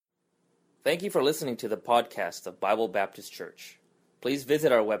Thank you for listening to the podcast of Bible Baptist Church. Please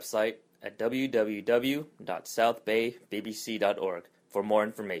visit our website at www.southbaybbc.org for more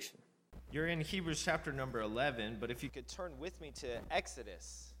information. You're in Hebrews chapter number 11, but if you could turn with me to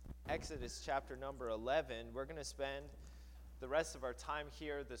Exodus chapter number 11, we're going to spend the rest of our time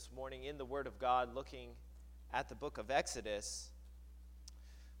here this morning in the Word of God looking at the book of Exodus.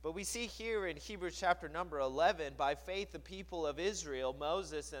 But we see here in Hebrews chapter number 11, by faith the people of Israel,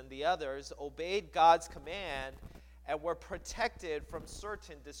 Moses and the others, obeyed God's command and were protected from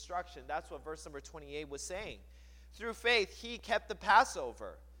certain destruction. That's what verse number 28 was saying. Through faith he kept the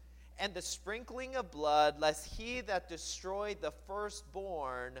Passover and the sprinkling of blood, lest he that destroyed the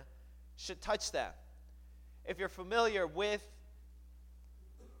firstborn should touch them. If you're familiar with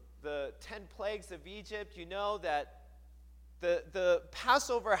the 10 plagues of Egypt, you know that the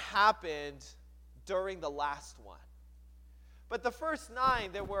Passover happened during the last one. But the first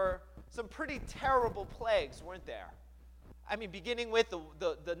 9, there were some pretty terrible plagues, weren't there? I mean, beginning with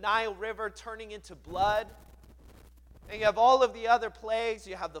the Nile River turning into blood. And you have all of the other plagues.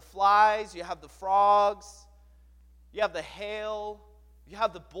 You have the flies, you have the frogs, you have the hail, you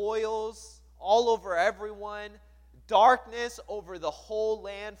have the boils all over everyone. Darkness over the whole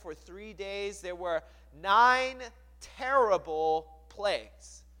land for 3 days. There were 9 terrible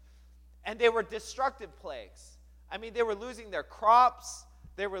plagues. And they were destructive plagues. I mean, they were losing their crops.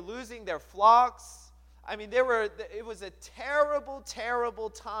 They were losing their flocks. I mean, it was a terrible,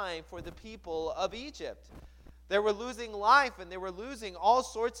 terrible time for the people of Egypt. They were losing life and they were losing all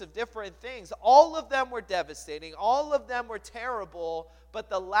sorts of different things. All of them were devastating. All of them were terrible.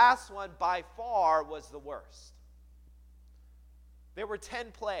 But the last one by far was the worst. There were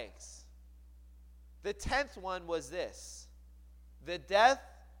 10 plagues. The 10th one was this: the death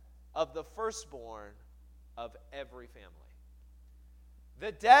of the firstborn of every family.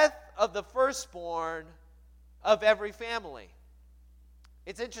 The death of the firstborn of every family.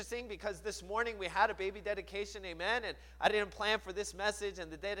 It's interesting because this morning we had a baby dedication, amen, and I didn't plan for this message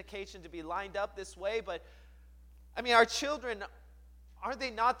and the dedication to be lined up this way, but I mean, our children, are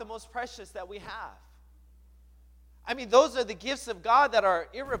they not the most precious that we have? I mean, those are the gifts of God that are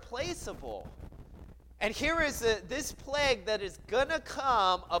irreplaceable. And here is this plague that is going to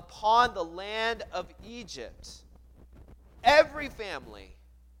come upon the land of Egypt. Every family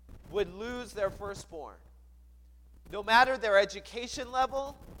would lose their firstborn. No matter their education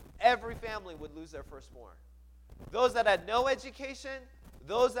level, every family would lose their firstborn. Those that had no education,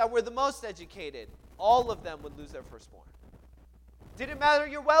 those that were the most educated, all of them would lose their firstborn. Didn't matter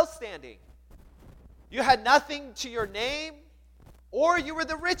your wealth standing. You had nothing to your name, or you were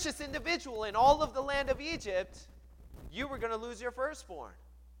the richest individual in all of the land of Egypt, you were going to lose your firstborn.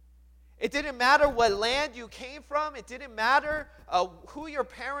 It didn't matter what land you came from. It didn't matter who your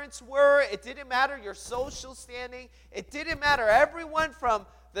parents were. It didn't matter your social standing. It didn't matter. Everyone from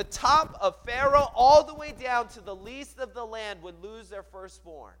the top of Pharaoh all the way down to the least of the land would lose their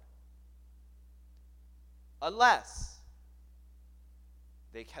firstborn. Unless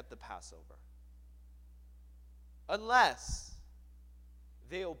they kept the Passover. Unless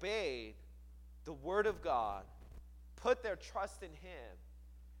they obeyed the word of God, put their trust in him,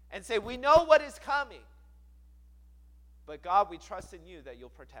 and say, we know what is coming, but God, we trust in you that you'll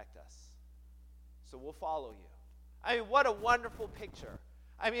protect us. So we'll follow you. I mean, what a wonderful picture.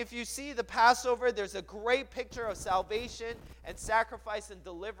 I mean, if you see the Passover, there's a great picture of salvation and sacrifice and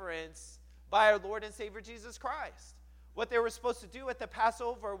deliverance by our Lord and Savior Jesus Christ. What they were supposed to do at the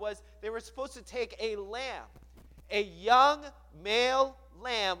Passover was they were supposed to take a lamb, a young male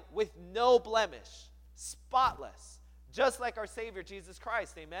lamb with no blemish, spotless, just like our Savior Jesus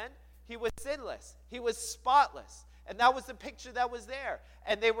Christ, amen? He was sinless. He was spotless. And that was the picture that was there.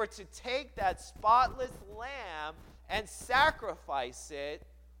 And they were to take that spotless lamb and sacrifice it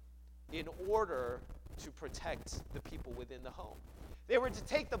in order to protect the people within the home. They were to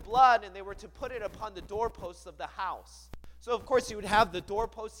take the blood and they were to put it upon the doorposts of the house. So, of course, you would have the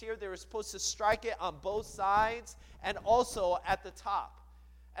doorposts here. They were supposed to strike it on both sides and also at the top.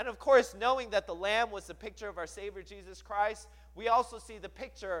 And, of course, knowing that the lamb was the picture of our Savior Jesus Christ, we also see the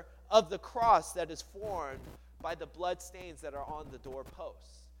picture of the cross that is formed by the blood stains that are on the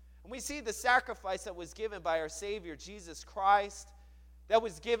doorposts. And we see the sacrifice that was given by our Savior Jesus Christ, that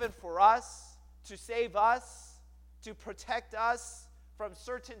was given for us, to save us, to protect us from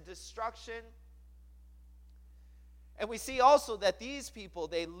certain destruction. And we see also that these people,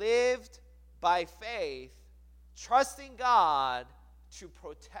 they lived by faith, trusting God to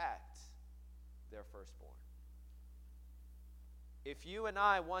protect their firstborn. If you and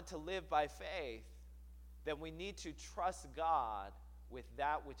I want to live by faith, then we need to trust God with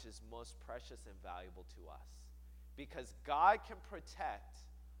that which is most precious and valuable to us. Because God can protect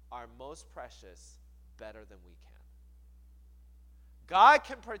our most precious better than we can. God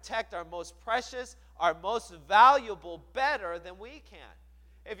can protect our most precious, our most valuable better than we can.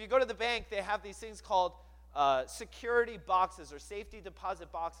 If you go to the bank, they have these things called security boxes or safety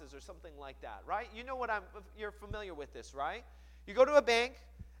deposit boxes or something like that, right? You know you're familiar with this, right? You go to a bank,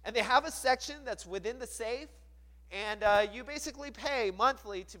 and they have a section that's within the safe, and you basically pay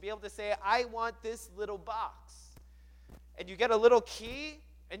monthly to be able to say, I want this little box. And you get a little key,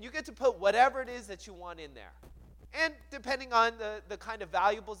 and you get to put whatever it is that you want in there. And depending on the kind of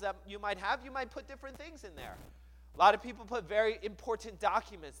valuables that you might have, you might put different things in there. A lot of people put very important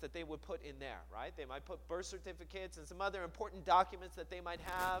documents that they would put in there, right? They might put birth certificates and some other important documents that they might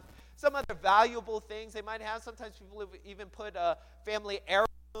have, some other valuable things they might have. Sometimes people even put family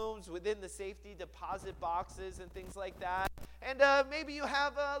heirlooms within the safety deposit boxes and things like that. And maybe you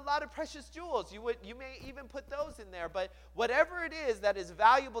have a lot of precious jewels. You may even put those in there. But whatever it is that is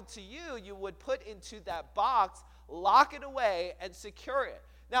valuable to you, you would put into that box, lock it away, and secure it.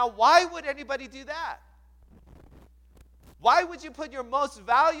 Now, why would anybody do that? Why would you put your most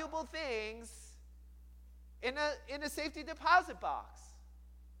valuable things in a safety deposit box?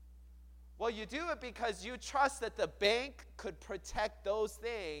 Well, you do it because you trust that the bank could protect those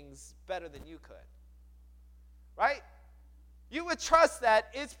things better than you could. Right? You would trust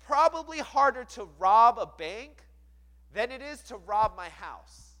that it's probably harder to rob a bank than it is to rob my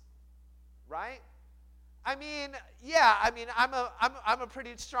house. Right? I'm a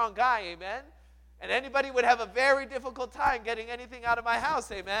pretty strong guy, amen? And anybody would have a very difficult time getting anything out of my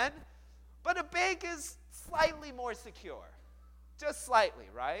house, amen? But a bank is slightly more secure. Just slightly,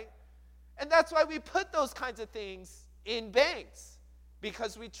 right? And that's why we put those kinds of things in banks.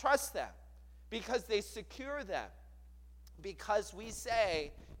 Because we trust them. Because they secure them. Because we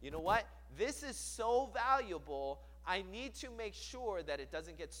say, you know what? This is so valuable, I need to make sure that it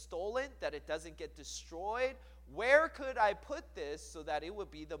doesn't get stolen, that it doesn't get destroyed. Where could I put this so that it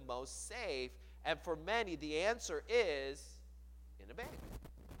would be the most safe? And for many, the answer is in a bank.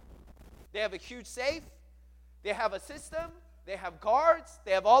 They have a huge safe. They have a system. They have guards.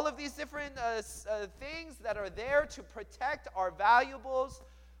 They have all of these different things that are there to protect our valuables.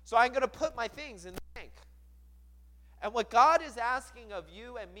 So I'm going to put my things in the bank. And what God is asking of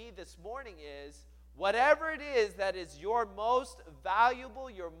you and me this morning is, whatever it is that is your most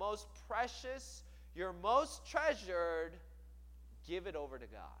valuable, your most precious, your most treasured, give it over to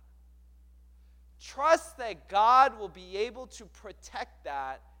God. Trust that God will be able to protect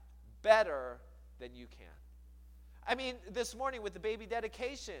that better than you can. I mean, this morning with the baby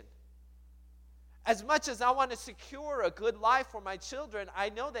dedication, as much as I want to secure a good life for my children, I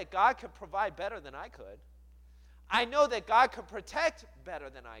know that God can provide better than I could. I know that God can protect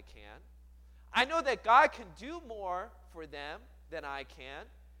better than I can. I know that God can do more for them than I can.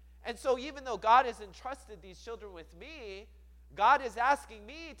 And so even though God has entrusted these children with me, God is asking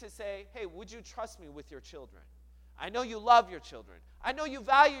me to say, hey, would you trust me with your children? I know you love your children. I know you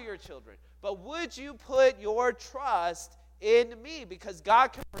value your children. But would you put your trust in me? Because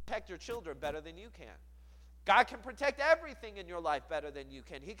God can protect your children better than you can. God can protect everything in your life better than you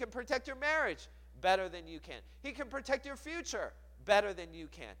can. He can protect your marriage better than you can. He can protect your future better than you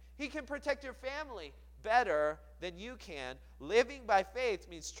can. He can protect your family better than you can. Living by faith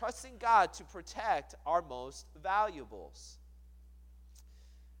means trusting God to protect our most valuables.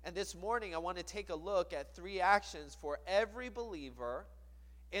 And this morning, I want to take a look at 3 actions for every believer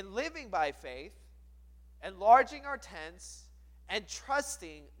in living by faith, enlarging our tents, and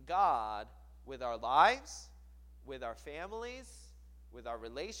trusting God with our lives, with our families, with our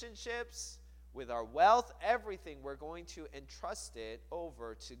relationships, with our wealth, everything. We're going to entrust it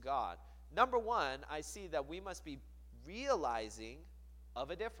over to God. Number 1, I see that we must be realizing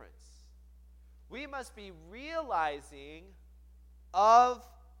of a difference. We must be realizing of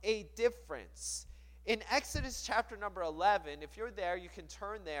a difference. In Exodus chapter number 11, if you're there, you can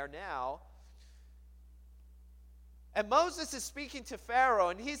turn there now. And Moses is speaking to Pharaoh,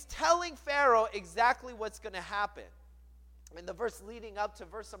 and he's telling Pharaoh exactly what's going to happen. In the verse leading up to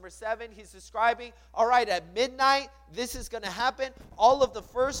verse number 7, he's describing, all right, at midnight, this is going to happen. All of the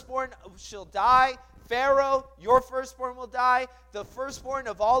firstborn shall die. Pharaoh, your firstborn will die. The firstborn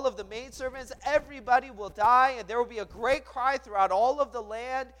of all of the maidservants, everybody will die. And there will be a great cry throughout all of the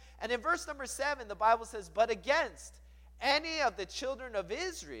land. And in verse number 7, the Bible says, but against any of the children of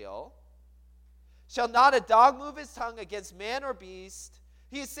Israel shall not a dog move his tongue against man or beast.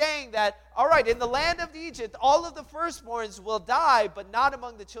 He's saying that, all right, in the land of Egypt, all of the firstborns will die, but not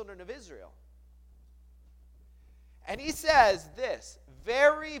among the children of Israel. And he says this,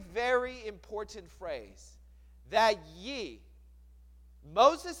 very, very important phrase. That ye.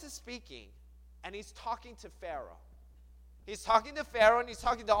 Moses is speaking, and he's talking to Pharaoh. He's talking to Pharaoh, and he's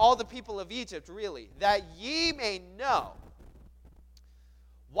talking to all the people of Egypt, really. That ye may know.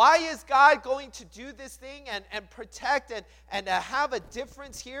 Why is God going to do this thing and protect and have a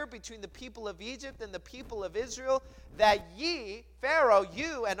difference here between the people of Egypt and the people of Israel? That ye, Pharaoh,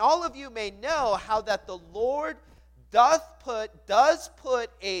 you, and all of you may know how that the Lord does put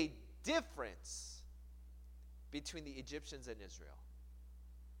a difference between the Egyptians and Israel.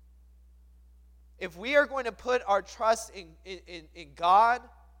 If we are going to put our trust in God,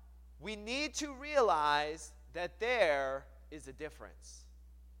 we need to realize that there is a difference.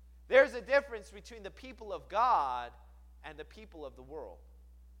 There's a difference between the people of God and the people of the world.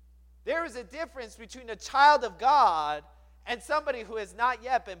 There is a difference between a child of God and somebody who has not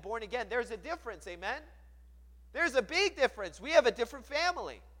yet been born again. There's a difference, amen? There's a big difference. We have a different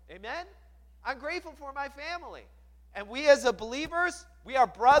family, amen? I'm grateful for my family. And we as believers, we are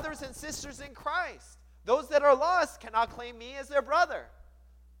brothers and sisters in Christ. Those that are lost cannot claim me as their brother.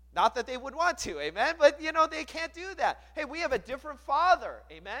 Not that they would want to, amen? But, they can't do that. Hey, we have a different Father,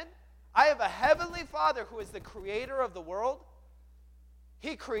 amen? I have a heavenly Father who is the creator of the world.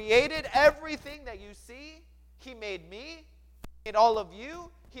 He created everything that you see. He made me. He made all of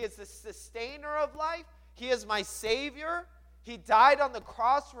you. He is the sustainer of life. He is my Savior. He died on the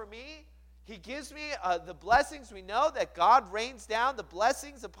cross for me. He gives me the blessings. We know that God rains down the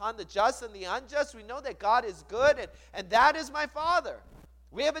blessings upon the just and the unjust. We know that God is good, and that is my Father.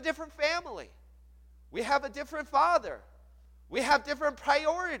 We have a different family. We have a different Father. We have different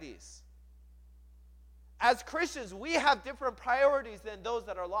priorities. As Christians, we have different priorities than those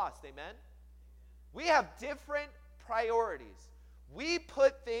that are lost. Amen? We have different priorities. We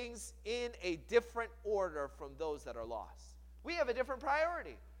put things in a different order from those that are lost. We have a different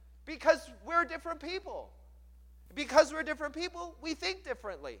priority because we're different people. Because we're different people, we think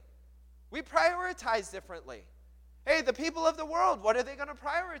differently. We prioritize differently. Hey, the people of the world, what are they going to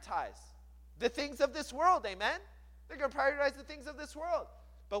prioritize? The things of this world, amen? They're going to prioritize the things of this world.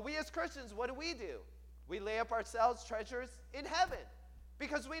 But we as Christians, what do? We lay up ourselves treasures in heaven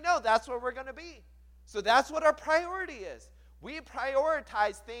because we know that's where we're going to be. So that's what our priority is. We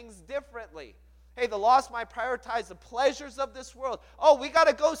prioritize things differently. Hey, the lost might prioritize the pleasures of this world. Oh, we got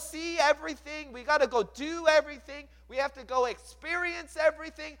to go see everything. We got to go do everything. We have to go experience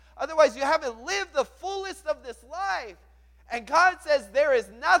everything. Otherwise, you haven't lived the fullest of this life. And God says there is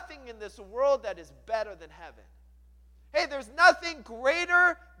nothing in this world that is better than heaven. Hey, there's nothing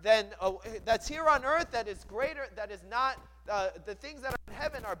greater than that's here on earth that is greater, that is not, the things that are in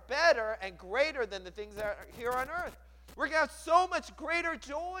heaven are better and greater than the things that are here on earth. We're going to have so much greater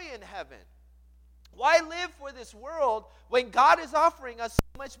joy in heaven. Why live for this world when God is offering us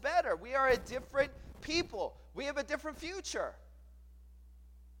so much better? We are a different people. We have a different future.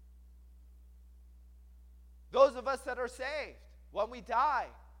 Those of us that are saved, when we die,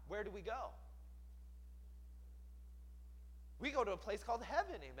 where do we go? We go to a place called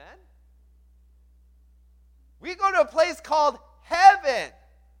heaven, amen? We go to a place called heaven.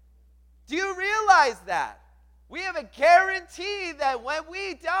 Do you realize that? We have a guarantee that when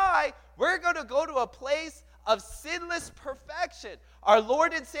we die, we're going to go to a place of sinless perfection. Our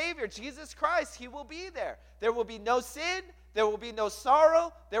Lord and Savior, Jesus Christ, He will be there. There will be no sin. There will be no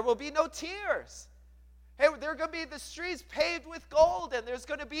sorrow. There will be no tears. Hey, there are going to be the streets paved with gold, and there's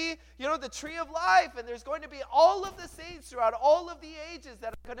going to be, the tree of life, and there's going to be all of the saints throughout all of the ages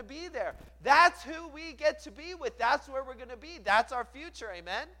that are going to be there. That's who we get to be with. That's where we're going to be. That's our future,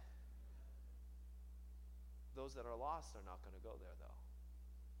 amen? Those that are lost are not going to go there, though.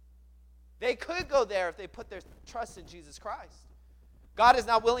 They could go there if they put their trust in Jesus Christ. God is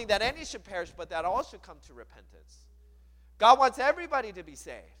not willing that any should perish, but that all should come to repentance. God wants everybody to be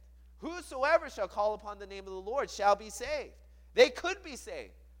saved. Whosoever shall call upon the name of the Lord shall be saved. They could be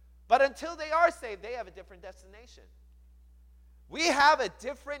saved. But until they are saved, they have a different destination. We have a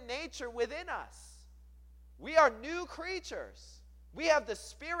different nature within us. We are new creatures. We have the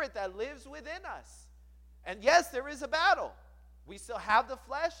Spirit that lives within us. And yes, there is a battle. We still have the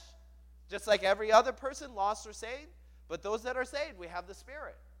flesh, just like every other person, lost or saved. But those that are saved, we have the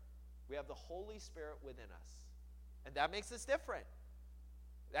Spirit. We have the Holy Spirit within us. And that makes us different.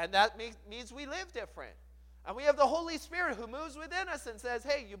 And that means we live different. And we have the Holy Spirit who moves within us and says,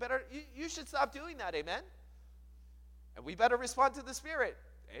 hey, you should stop doing that, amen? And we better respond to the Spirit.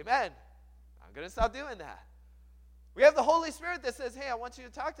 Amen. I'm going to stop doing that. We have the Holy Spirit that says, hey, I want you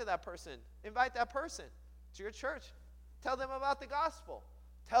to talk to that person. Invite that person to your church. Tell them about the gospel.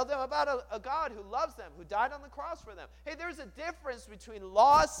 Tell them about a God who loves them, who died on the cross for them. Hey, there's a difference between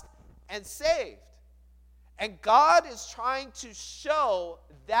lost and saved. And God is trying to show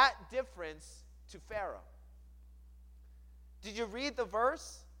that difference to Pharaoh. Did you read the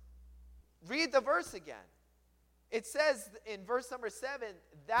verse? Read the verse again. It says in verse number 7,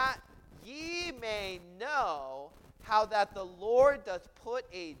 that ye may know how that the Lord doth put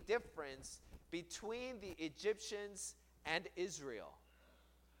a difference between the Egyptians and Israel.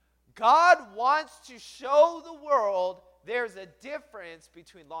 God wants to show the world there's a difference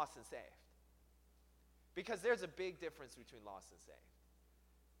between lost and saved. Because there's a big difference between lost and saved.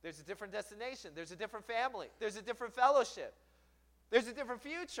 There's a different destination. There's a different family. There's a different fellowship. There's a different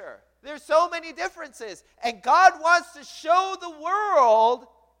future. There's so many differences. And God wants to show the world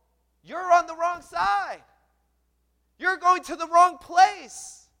you're on the wrong side. You're going to the wrong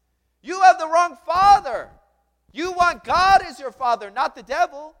place. You have the wrong father. You want God as your father, not the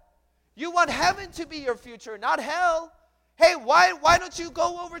devil. You want heaven to be your future, not hell. Hey, why don't you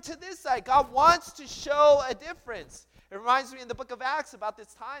go over to this side? God wants to show a difference. It reminds me in the book of Acts about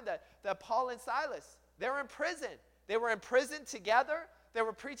this time that Paul and Silas, they were in prison. They were in prison together. They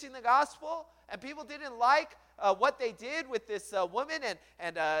were preaching the gospel, and people didn't like what they did with this woman,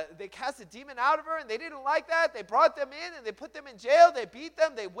 and they cast a demon out of her, and they didn't like that. They brought them in, and they put them in jail. They beat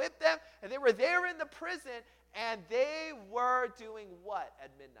them. They whipped them, and they were there in the prison, and they were doing what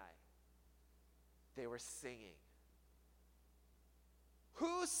at midnight? They were singing.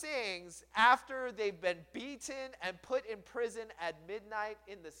 Who sings after they've been beaten and put in prison at midnight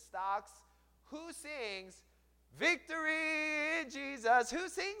in the stocks? Who sings, "Victory in Jesus"? Who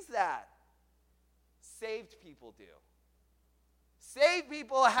sings that? Saved people do. Saved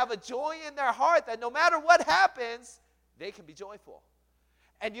people have a joy in their heart that no matter what happens, they can be joyful.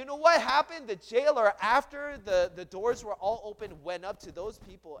 And you know what happened? The jailer, after the doors were all open, went up to those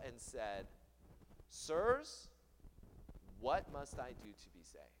people and said, "Sirs, what must I do to be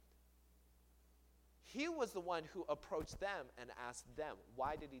saved?" He was the one who approached them and asked them,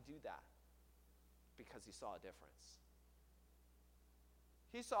 why did he do that? Because he saw a difference.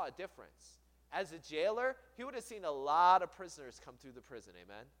 He saw a difference. As a jailer, he would have seen a lot of prisoners come through the prison,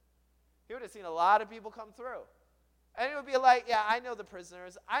 amen? He would have seen a lot of people come through. And it would be like, yeah, I know the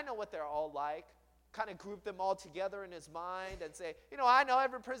prisoners. I know what they're all like. Kind of group them all together in his mind and say, I know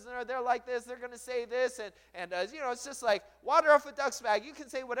every prisoner, they're like this, they're going to say this, and it's just like water off a duck's bag. You can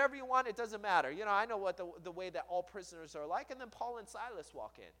say whatever you want, it doesn't matter. I know what the way that all prisoners are like. And then Paul and Silas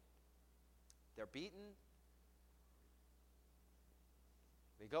walk in. They're beaten.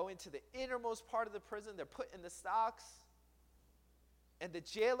 They go into the innermost part of the prison. They're put in the stocks. And the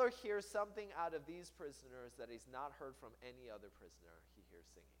jailer hears something out of these prisoners that he's not heard from any other prisoner he hears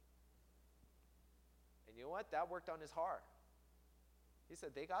singing. And you know what? That worked on his heart. He said,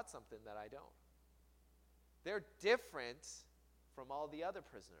 they got something that I don't. They're different from all the other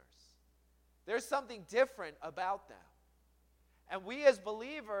prisoners. There's something different about them. And we as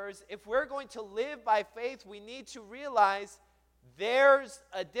believers, if we're going to live by faith, we need to realize there's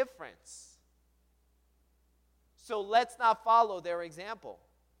a difference. So let's not follow their example.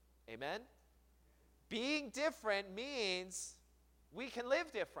 Amen? Being different means we can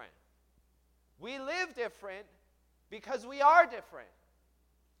live different. We live different because we are different.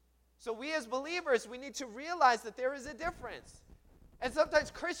 So we as believers, we need to realize that there is a difference. And sometimes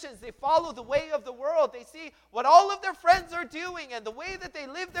Christians, they follow the way of the world. They see what all of their friends are doing and the way that they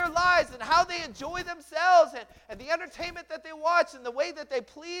live their lives and how they enjoy themselves and the entertainment that they watch and the way that they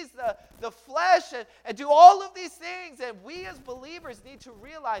please the flesh and do all of these things. And we as believers need to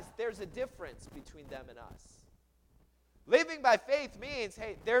realize there's a difference between them and us. Living by faith means,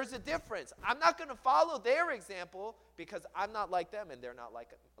 hey, there's a difference. I'm not going to follow their example because I'm not like them and they're not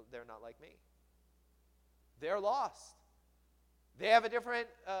like me. They're lost. They have a different,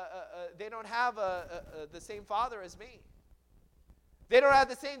 they don't have the same father as me. They don't have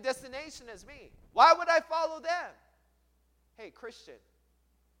the same destination as me. Why would I follow them? Hey, Christian,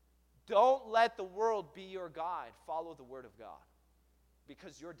 don't let the world be your guide. Follow the Word of God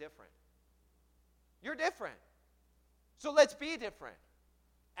because you're different. You're different. So let's be different,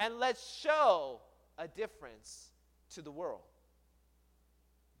 and let's show a difference to the world.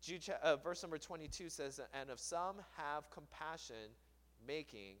 Verse number 22 says, and of some have compassion,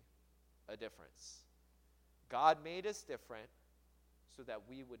 making a difference. God made us different so that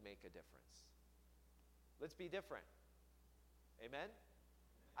we would make a difference. Let's be different. Amen?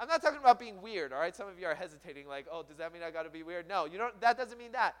 I'm not talking about being weird, all right? Some of you are hesitating like, oh, does that mean I got to be weird? No, that doesn't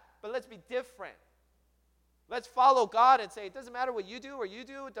mean that. But let's be different. Let's follow God and say, it doesn't matter what you do or you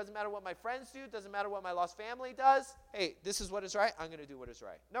do. It doesn't matter what my friends do. It doesn't matter what my lost family does. Hey, this is what is right. I'm going to do what is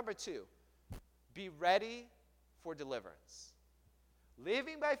right. Number 2, be ready for deliverance.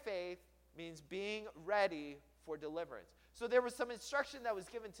 Living by faith means being ready for deliverance. So there was some instruction that was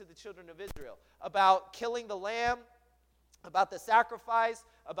given to the children of Israel about killing the lamb, about the sacrifice,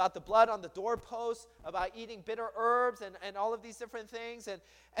 about the blood on the doorpost, about eating bitter herbs and all of these different things.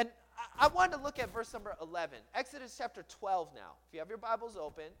 And I want to look at verse number 11. Exodus chapter 12 now. If you have your Bibles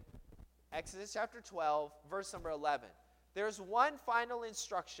open, Exodus chapter 12, verse number 11. There's one final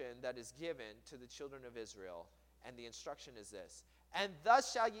instruction that is given to the children of Israel, and the instruction is this. And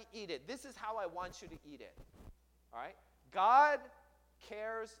thus shall ye eat it. This is how I want you to eat it. All right? God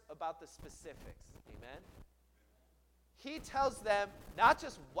cares about the specifics. Amen? He tells them not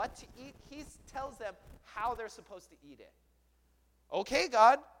just what to eat, he tells them how they're supposed to eat it. Okay,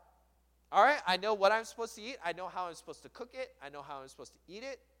 God. All right, I know what I'm supposed to eat. I know how I'm supposed to cook it. I know how I'm supposed to eat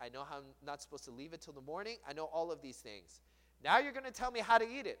it. I know how I'm not supposed to leave it till the morning. I know all of these things. Now you're going to tell me how to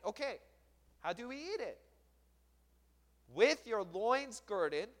eat it. Okay, how do we eat it? With your loins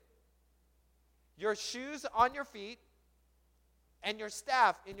girded, your shoes on your feet, and your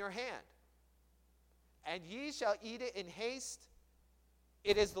staff in your hand. And ye shall eat it in haste.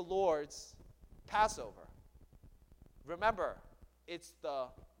 It is the Lord's Passover. Remember, it's the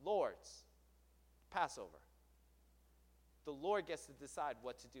Lord's Passover. The Lord gets to decide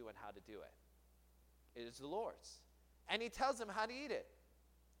what to do and how to do it. It is the Lord's. And he tells them how to eat it.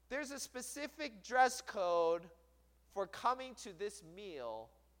 There's a specific dress code for coming to this meal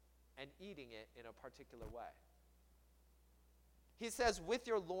and eating it in a particular way. He says, with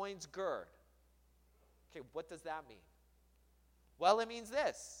your loins gird. Okay, what does that mean? Well, it means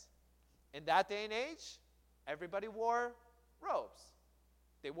this. In that day and age, everybody wore robes.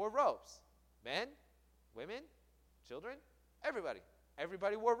 They wore robes. Men, women, children, everybody.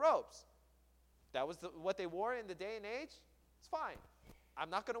 Everybody wore robes. That was what they wore in the day and age. It's fine.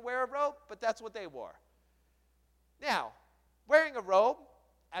 I'm not going to wear a robe, but that's what they wore. Now, wearing a robe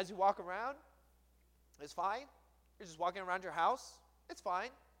as you walk around is fine. You're just walking around your house. It's fine.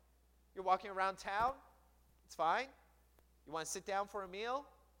 You're walking around town. It's fine. You want to sit down for a meal?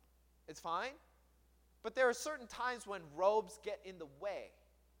 It's fine. But there are certain times when robes get in the way,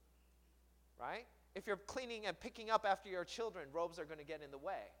 right? If you're cleaning and picking up after your children, robes are going to get in the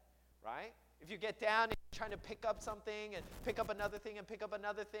way, right? If you get down and you're trying to pick up something and pick up another thing and pick up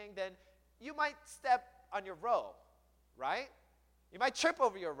another thing, then you might step on your robe, right? You might trip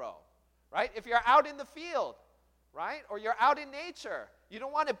over your robe, right? If you're out in the field, right? Or you're out in nature, you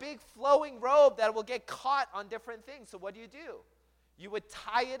don't want a big flowing robe that will get caught on different things. So what do? You would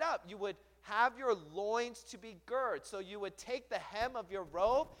tie it up. You would have your loins to be girded. So you would take the hem of your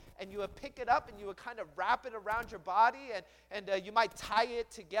robe and you would pick it up and you would kind of wrap it around your body and you might tie it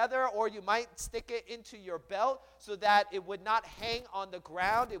together, or you might stick it into your belt so that it would not hang on the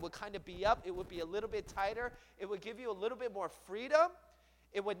ground. It would kind of be up. It would be a little bit tighter. It would give you a little bit more freedom.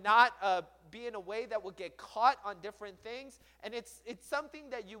 It would not be in a way that would get caught on different things. And it's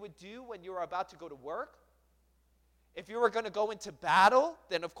something that you would do when you were about to go to work. If you were going to go into battle,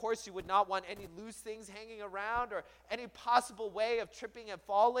 then of course you would not want any loose things hanging around or any possible way of tripping and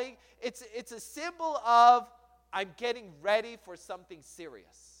falling. It's a symbol of, I'm getting ready for something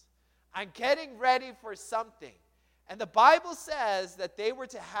serious. I'm getting ready for something. And the Bible says that they were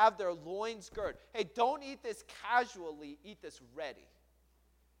to have their loins girded. Hey, don't eat this casually, eat this ready.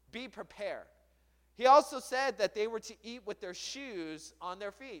 Be prepared. He also said that they were to eat with their shoes on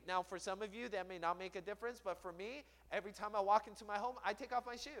their feet. Now, for some of you, that may not make a difference, but for me, every time I walk into my home, I take off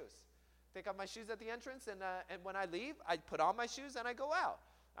my shoes. Take off my shoes at the entrance, and when I leave, I put on my shoes and I go out.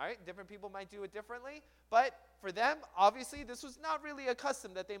 All right? Different people might do it differently, but for them, obviously, this was not really a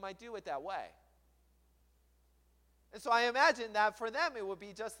custom that they might do it that way. And so I imagine that for them, it would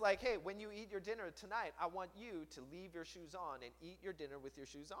be just like, hey, when you eat your dinner tonight, I want you to leave your shoes on and eat your dinner with your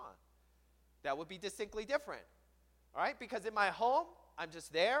shoes on. That would be distinctly different, all right? Because in my home, I'm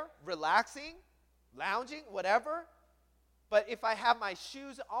just there, relaxing, lounging, whatever. But if I have my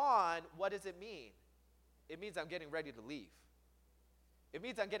shoes on, what does it mean? It means I'm getting ready to leave. It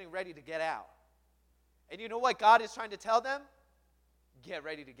means I'm getting ready to get out. And you know what God is trying to tell them? Get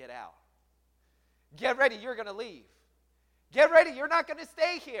ready to get out. Get ready, you're going to leave. Get ready, you're not going to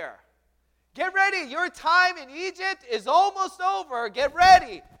stay here. Get ready, your time in Egypt is almost over. Get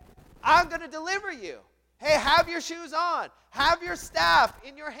ready. I'm going to deliver you. Hey, have your shoes on. Have your staff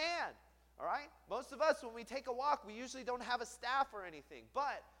in your hand. All right? Most of us, when we take a walk, we usually don't have a staff or anything.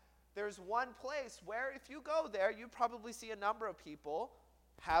 But there's one place where if you go there, you probably see a number of people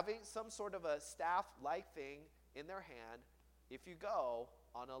having some sort of a staff-like thing in their hand if you go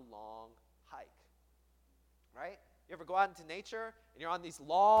on a long hike, right? You ever go out into nature and you're on these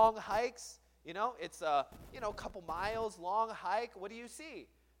long hikes? It's a couple miles long hike. What do you see?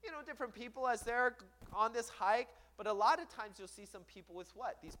 Different people as they're on this hike, but a lot of times you'll see some people with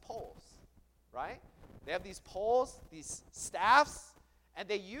what? These poles, right? They have these poles, these staffs, and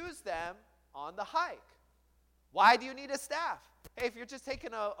they use them on the hike. Why do you need a staff? Hey, if you're just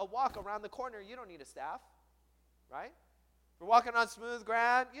taking a walk around the corner, you don't need a staff, right? If you're walking on smooth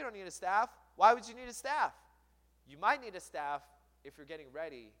ground, you don't need a staff. Why would you need a staff? You might need a staff if you're getting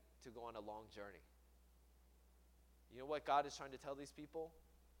ready to go on a long journey. You know what God is trying to tell these people?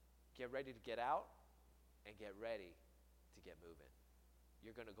 Get ready to get out and get ready to get moving.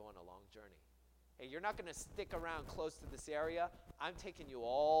 You're going to go on a long journey. Hey, you're not going to stick around close to this area. I'm taking you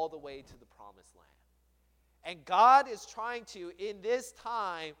all the way to the promised land. And God is trying to, in this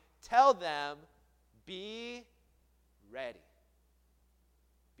time, tell them, be ready.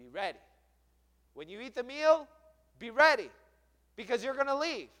 Be ready. When you eat the meal, be ready. Because you're going to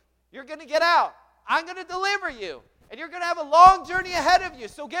leave. You're going to get out. I'm going to deliver you. And you're going to have a long journey ahead of you.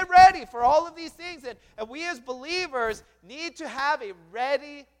 So get ready for all of these things. And we as believers need to have a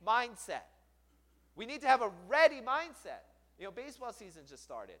ready mindset. We need to have a ready mindset. Baseball season just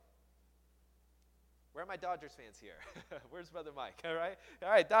started. Where are my Dodgers fans here? Where's Brother Mike? All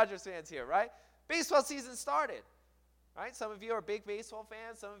right, Dodgers fans here, right? Baseball season started, right? Some of you are big baseball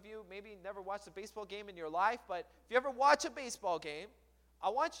fans. Some of you maybe never watched a baseball game in your life. But if you ever watch a baseball game, I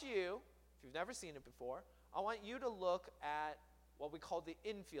want you, if you've never seen it before, I want you to look at what we call the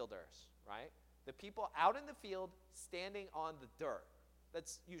infielders, right? The people out in the field standing on the dirt.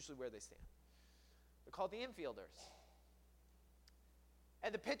 That's usually where they stand. They're called the infielders.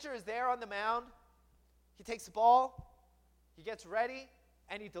 And the pitcher is there on the mound. He takes the ball, he gets ready,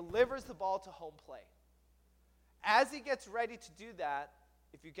 and he delivers the ball to home plate. As he gets ready to do that,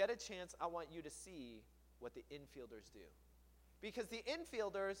 if you get a chance, I want you to see what the infielders do. Because the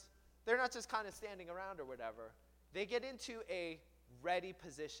infielders, they're not just kind of standing around or whatever. They get into a ready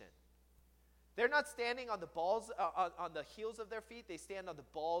position. They're not standing on the balls, on the heels of their feet. They stand on the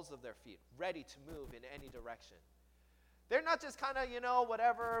balls of their feet, ready to move in any direction. They're not just kind of,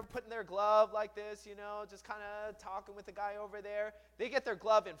 whatever, putting their glove like this, just kind of talking with the guy over there. They get their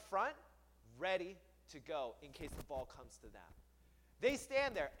glove in front, ready to go in case the ball comes to them. They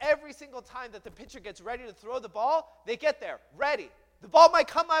stand there. Every single time that the pitcher gets ready to throw the ball, they get there, ready. The ball might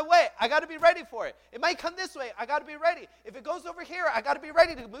come my way. I got to be ready for it. It might come this way. I got to be ready. If it goes over here, I got to be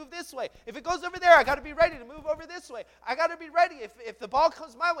ready to move this way. If it goes over there, I got to be ready to move over this way. I got to be ready. If the ball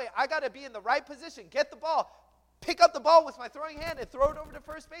comes my way, I got to be in the right position, get the ball, pick up the ball with my throwing hand and throw it over to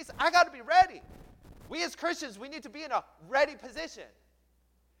first base. I got to be ready. We as Christians, we need to be in a ready position.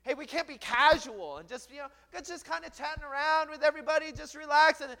 Hey, we can't be casual and just kind of chatting around with everybody, just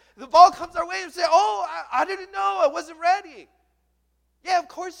relax, and the ball comes our way and say, I didn't know, I wasn't ready. Yeah, of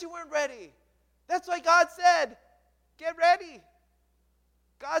course you weren't ready. That's why God said, get ready.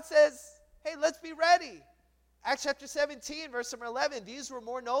 God says, hey, let's be ready. Acts chapter 17, verse number 11, these were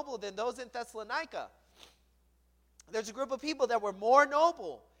more noble than those in Thessalonica. There's a group of people that were more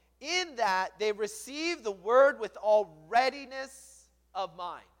noble in that they received the word with all readiness of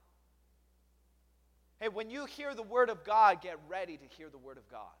mind. Hey, when you hear the word of God, get ready to hear the word of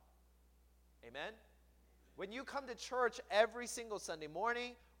God. Amen? When you come to church every single Sunday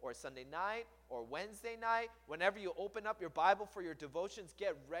morning or Sunday night or Wednesday night, whenever you open up your Bible for your devotions,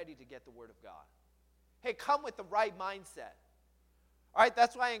 get ready to get the word of God. Hey, come with the right mindset. All right,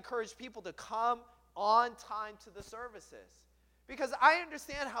 that's why I encourage people to come on time to the services. Because I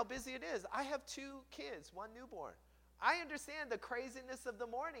understand how busy it is. I have 2 kids, 1 newborn. I understand the craziness of the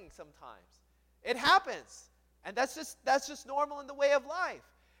morning sometimes. It happens. And that's just normal in the way of life.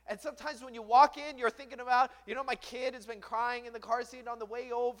 And sometimes when you walk in, you're thinking about, my kid has been crying in the car seat on the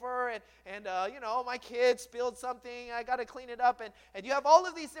way over, and my kid spilled something, I got to clean it up, and you have all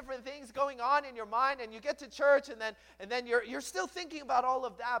of these different things going on in your mind, and you get to church, and then you're still thinking about all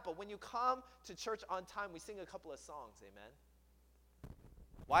of that. But when you come to church on time, we sing a couple of songs, amen?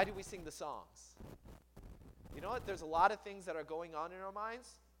 Why do we sing the songs? You know what? There's a lot of things that are going on in our minds,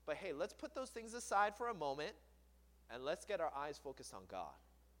 but hey, let's put those things aside for a moment, and let's get our eyes focused on God.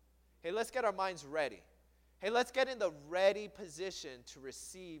 Hey, let's get our minds ready. Hey, let's get in the ready position to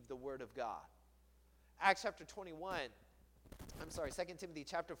receive the word of God. Acts chapter 2 Timothy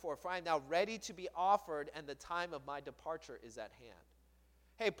chapter 4. For I am now ready to be offered, and the time of my departure is at hand.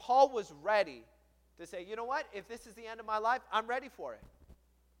 Hey, Paul was ready to say, you know what? If this is the end of my life, I'm ready for it.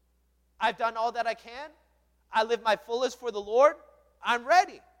 I've done all that I can. I live my fullest for the Lord. I'm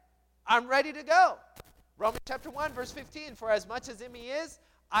ready. I'm ready to go. Romans chapter 1, verse 15, for as much as in me is,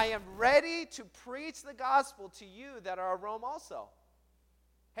 I am ready to preach the gospel to you that are of Rome also.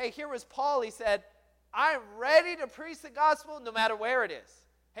 Hey, here was Paul. He said, I'm ready to preach the gospel no matter where it is.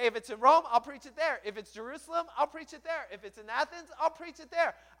 Hey, if it's in Rome, I'll preach it there. If it's Jerusalem, I'll preach it there. If it's in Athens, I'll preach it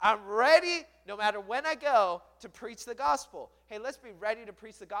there. I'm ready, no matter when I go, to preach the gospel. Hey, let's be ready to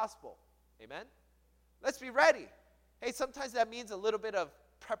preach the gospel. Amen? Let's be ready. Hey, sometimes that means a little bit of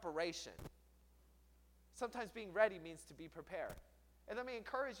preparation. Sometimes being ready means to be prepared. And let me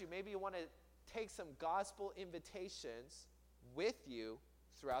encourage you, maybe you want to take some gospel invitations with you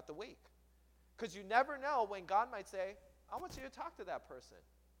throughout the week. Because you never know when God might say, I want you to talk to that person.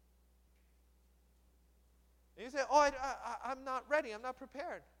 And you say, I'm not ready. I'm not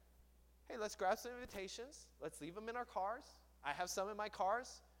prepared. Hey, let's grab some invitations. Let's leave them in our cars. I have some in my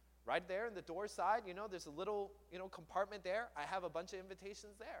cars. Right there in the door side, there's a little, compartment there. I have a bunch of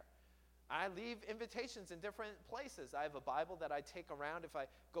invitations there. I leave invitations in different places. I have a Bible that I take around if I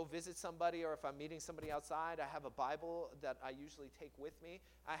go visit somebody or if I'm meeting somebody outside. I have a Bible that I usually take with me.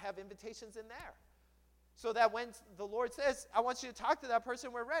 I have invitations in there. So that when the Lord says, I want you to talk to that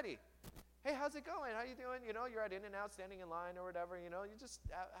person, we're ready. Hey, how's it going? How you doing? You're at In-N-Out standing in line or whatever. You just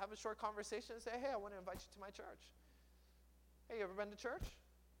have a short conversation and say, hey, I want to invite you to my church. Hey, you ever been to church?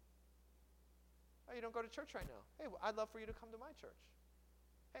 Oh, you don't go to church right now. Hey, I'd love for you to come to my church.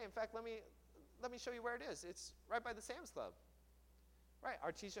 Hey, in fact, let me show you where it is. It's right by the Sam's Club. Right,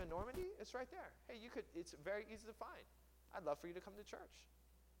 Artesia and Normandy, it's right there. Hey, it's very easy to find. I'd love for you to come to church.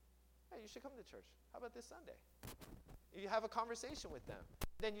 Hey, you should come to church. How about this Sunday? You have a conversation with them.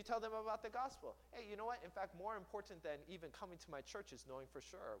 Then you tell them about the gospel. Hey, you know what? In fact, more important than even coming to my church is knowing for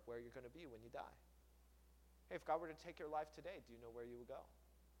sure where you're going to be when you die. Hey, if God were to take your life today, do you know where you would go?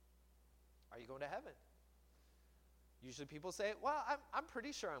 Are you going to heaven? Usually people say, well, I'm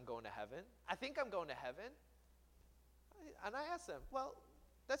pretty sure I'm going to heaven. I think I'm going to heaven. And I ask them, well,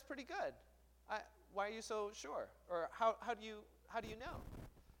 that's pretty good. Why are you so sure? Or how do you know?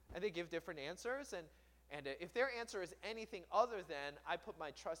 And they give different answers. And if their answer is anything other than, I put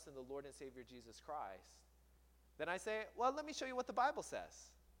my trust in the Lord and Savior Jesus Christ, then I say, well, let me show you what the Bible says.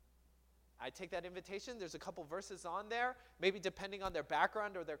 I take that invitation. There's a couple verses on there. Maybe depending on their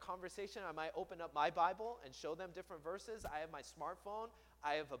background or their conversation, I might open up my Bible and show them different verses. I have my smartphone.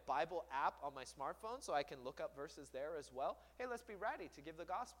 I have a Bible app on my smartphone, so I can look up verses there as well. Hey, let's be ready to give the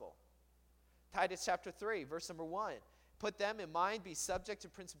gospel. Titus chapter 3, verse number 1. Put them in mind, be subject to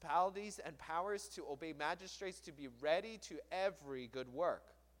principalities and powers, to obey magistrates, to be ready to every good work.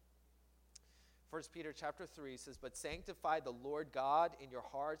 1 Peter chapter 3 says, but sanctify the Lord God in your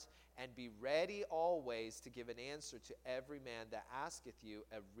hearts, and be ready always to give an answer to every man that asketh you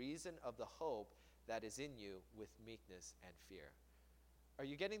a reason of the hope that is in you with meekness and fear. Are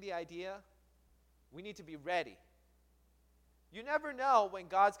you getting the idea? We need to be ready. You never know when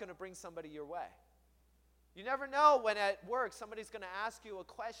God's going to bring somebody your way. You never know when at work somebody's going to ask you a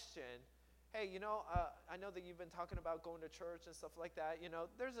question. Hey, I know that you've been talking about going to church and stuff like that.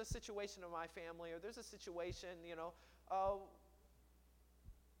 There's a situation in my family, or there's a situation,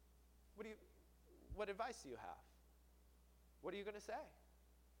 what advice do you have? What are you going to say?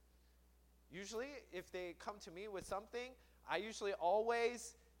 Usually, if they come to me with something, I usually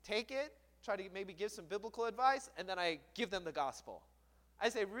always take it, try to maybe give some biblical advice, and then I give them the gospel. I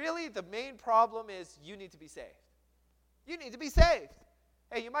say, really, the main problem is you need to be saved. You need to be saved.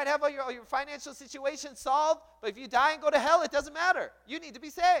 Hey, you might have all your financial situation solved, but if you die and go to hell, it doesn't matter. You need to be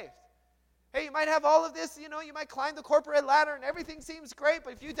saved. Hey, you might have all of this, you might climb the corporate ladder and everything seems great,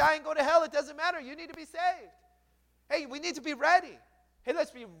 but if you die and go to hell, it doesn't matter. You need to be saved. Hey, we need to be ready. Hey,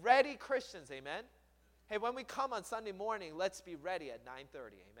 let's be ready Christians, amen? Hey, when we come on Sunday morning, let's be ready at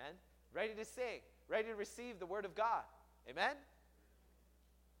 9:30, amen? Ready to sing, ready to receive the word of God, amen?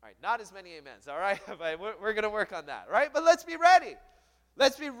 All right, not as many amens, all right? But we're going to work on that, right? But let's be ready.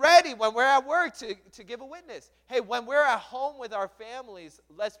 Let's be ready when we're at work to give a witness. Hey, when we're at home with our families,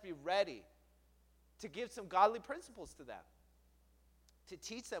 let's be ready to give some godly principles to them, to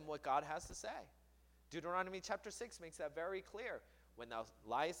teach them what God has to say. Deuteronomy chapter 6 makes that very clear. When thou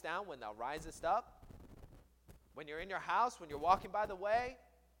liest down, when thou risest up, when you're in your house, when you're walking by the way,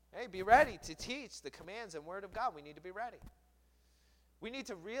 hey, be ready to teach the commands and word of God. We need to be ready. We need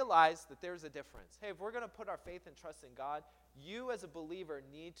to realize that there's a difference. Hey, if we're going to put our faith and trust in God, you as a believer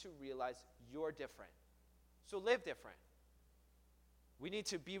need to realize you're different. So live different. We need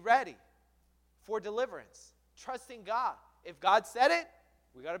to be ready for deliverance, trusting God. If God said it,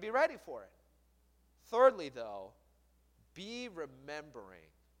 we got to be ready for it. Thirdly, though, be remembering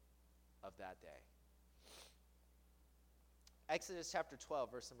of that day. Exodus chapter 12,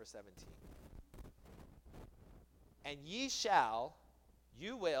 verse number 17. And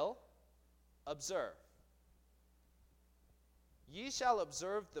you will observe. Ye shall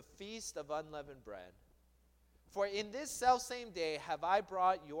observe the feast of unleavened bread. For in this selfsame day have I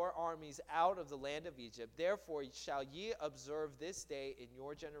brought your armies out of the land of Egypt. Therefore shall ye observe this day in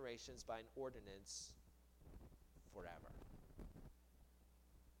your generations by an ordinance forever.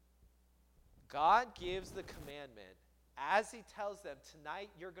 God gives the commandment as he tells them, tonight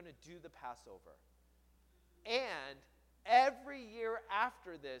you're going to do the Passover. And every year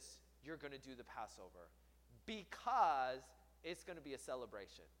after this, you're going to do the Passover. Because it's going to be a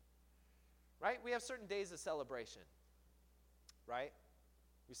celebration. Right? We have certain days of celebration. Right?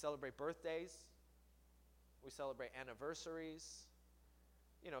 We celebrate birthdays. We celebrate anniversaries.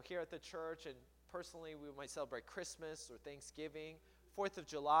 Here at the church, and personally, we might celebrate Christmas or Thanksgiving. 4th of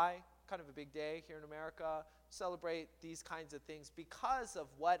July, kind of a big day here in America. Celebrate these kinds of things because of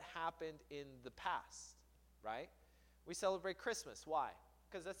what happened in the past. Right? We celebrate Christmas. Why?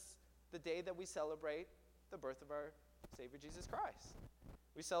 Because that's the day that we celebrate the birth of our Savior Jesus Christ.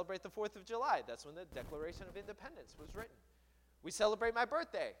 We celebrate the 4th of July. That's when the Declaration of Independence was written. We celebrate my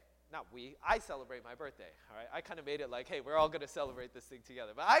birthday. I celebrate my birthday. All right? I kind of made it like, hey, we're all going to celebrate this thing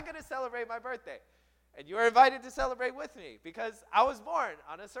together. But I'm going to celebrate my birthday. And you are invited to celebrate with me because I was born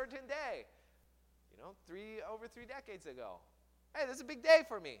on a certain day, over 3 decades ago. Hey, this is a big day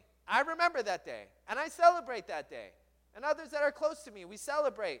for me. I remember that day, and I celebrate that day. And others that are close to me, we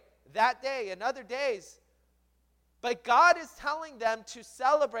celebrate that day and other days. But God is telling them to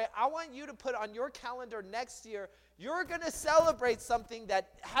celebrate. I want you to put on your calendar next year, you're going to celebrate something that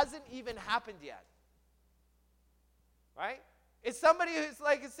hasn't even happened yet. Right? It's somebody who's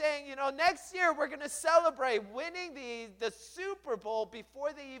saying, next year we're going to celebrate winning the Super Bowl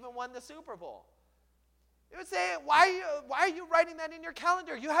before they even won the Super Bowl. You would say, why are you writing that in your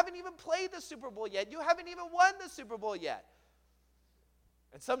calendar? You haven't even played the Super Bowl yet. You haven't even won the Super Bowl yet.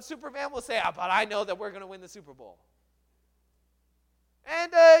 And some super fan will say, but I know that we're going to win the Super Bowl.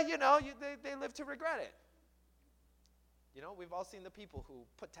 And, they live to regret it. We've all seen the people who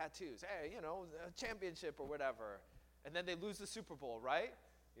put tattoos, hey, a championship or whatever. And then they lose the Super Bowl, right?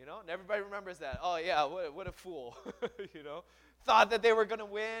 And everybody remembers that. Oh, yeah, what a fool, Thought that they were going to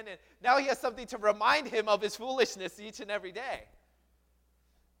win, and now he has something to remind him of his foolishness each and every day.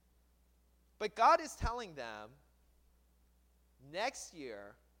 But God is telling them, next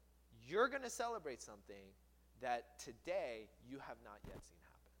year, you're going to celebrate something that today you have not yet seen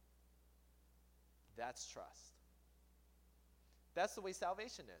happen. That's trust. That's the way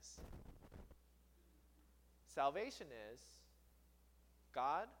salvation is. Salvation is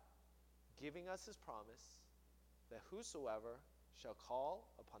God giving us his promise that whosoever shall call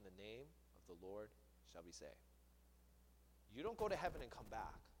upon the name of the Lord shall be saved. You don't go to heaven and come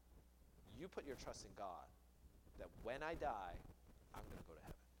back. You put your trust in God that when I die, I'm going to go to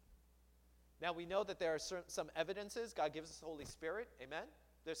heaven. Now, we know that there are some evidences. God gives us the Holy Spirit. Amen?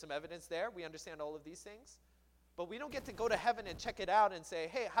 There's some evidence there. We understand all of these things. But we don't get to go to heaven and check it out and say,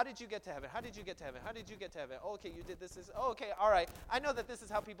 hey, how did you get to heaven? How did you get to heaven? How did you get to heaven? Oh, okay, you did this. Oh, okay, all right. I know that this is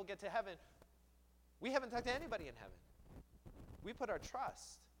how people get to heaven. We haven't talked to anybody in heaven. We put our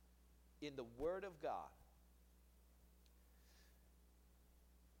trust in the Word of God.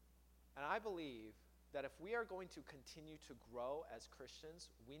 And I believe that if we are going to continue to grow as Christians,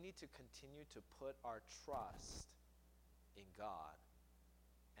 we need to continue to put our trust in God.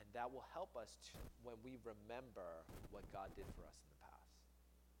 And that will help us when we remember what God did for us in the past.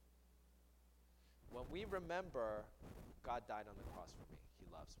 When we remember God died on the cross for me, he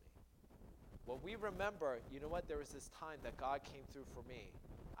loves me. When we remember, you know what, there was this time that God came through for me.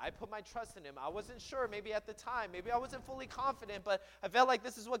 I put my trust in him. I wasn't sure maybe at the time. Maybe I wasn't fully confident, but I felt like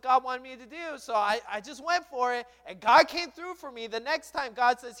this is what God wanted me to do. So I just went for it, and God came through for me. The next time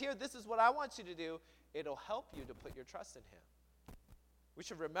God says, here, this is what I want you to do, it'll help you to put your trust in him. We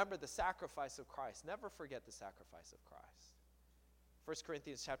should remember the sacrifice of Christ. Never forget the sacrifice of Christ. 1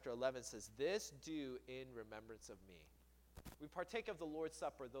 Corinthians chapter 11 says, this do in remembrance of me. We partake of the Lord's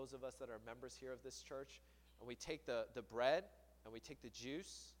Supper, those of us that are members here of this church, and we take the bread, and we take the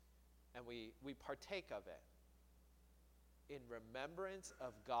juice, and we partake of it in remembrance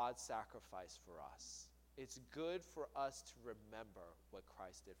of God's sacrifice for us. It's good for us to remember what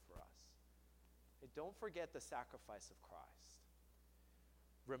Christ did for us. And don't forget the sacrifice of Christ.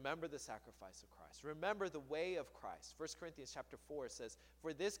 Remember the sacrifice of Christ. Remember the way of Christ. 1 Corinthians chapter 4 says,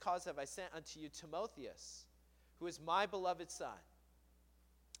 for this cause have I sent unto you Timotheus, who is my beloved son,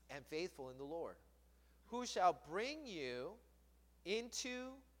 and faithful in the Lord, who shall bring you into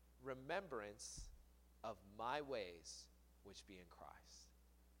remembrance of my ways which be in Christ.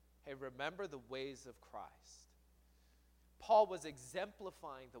 Hey, remember the ways of Christ. Paul was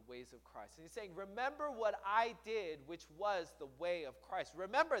exemplifying the ways of Christ. And he's saying, remember what I did, which was the way of Christ.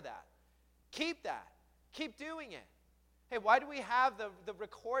 Remember that. Keep that. Keep doing it. Hey, why do we have the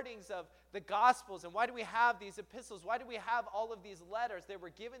recordings of the Gospels? And why do we have these epistles? Why do we have all of these letters? They were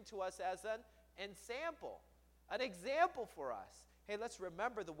given to us as an example for us. Hey, let's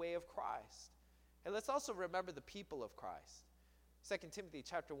remember the way of Christ. Hey, let's also remember the people of Christ. 2 Timothy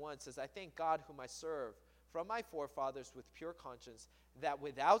chapter 1 says, I thank God whom I serve from my forefathers with pure conscience, that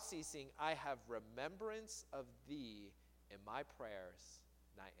without ceasing I have remembrance of thee in my prayers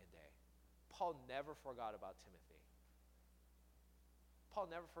night and day. Paul never forgot about Timothy. Paul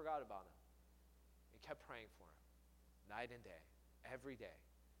never forgot about him. He kept praying for him night and day, every day.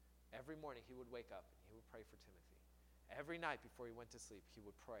 Every morning he would wake up and he would pray for Timothy. Every night before he went to sleep, he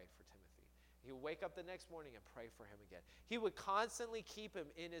would pray for Timothy. He would wake up the next morning and pray for him again. He would constantly keep him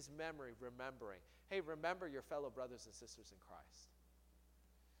in his memory, remembering. Hey, remember your fellow brothers and sisters in Christ.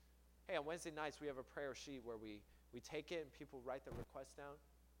 Hey, on Wednesday nights, we have a prayer sheet where we take it and people write their requests down.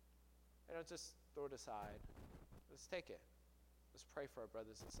 They don't just throw it aside. Let's take it. Let's pray for our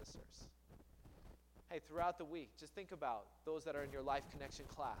brothers and sisters. Hey, throughout the week, just think about those that are in your Life Connection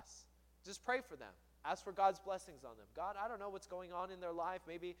class. Just pray for them. Ask for God's blessings on them. God, I don't know what's going on in their life.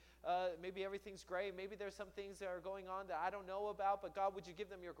 Maybe everything's great. Maybe there's some things that are going on that I don't know about, but God, would you give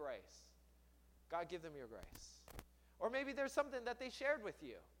them your grace? God, give them your grace. Or maybe there's something that they shared with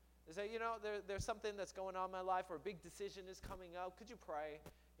you. They say, there's something that's going on in my life, or a big decision is coming up. Could you pray?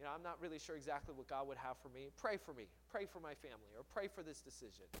 I'm not really sure exactly what God would have for me. Pray for me. Pray for my family, or pray for this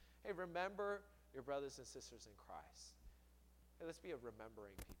decision. Hey, remember your brothers and sisters in Christ. Hey, let's be a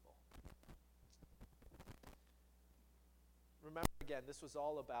remembering people. Remember, again, this was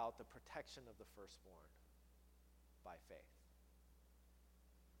all about the protection of the firstborn by faith.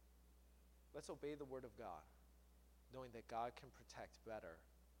 Let's obey the word of God, knowing that God can protect better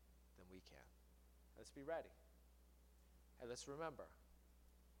than we can. Let's be ready. Hey, let's remember.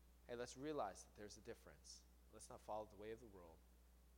 Hey, let's realize that there's a difference. Let's not follow the way of the world.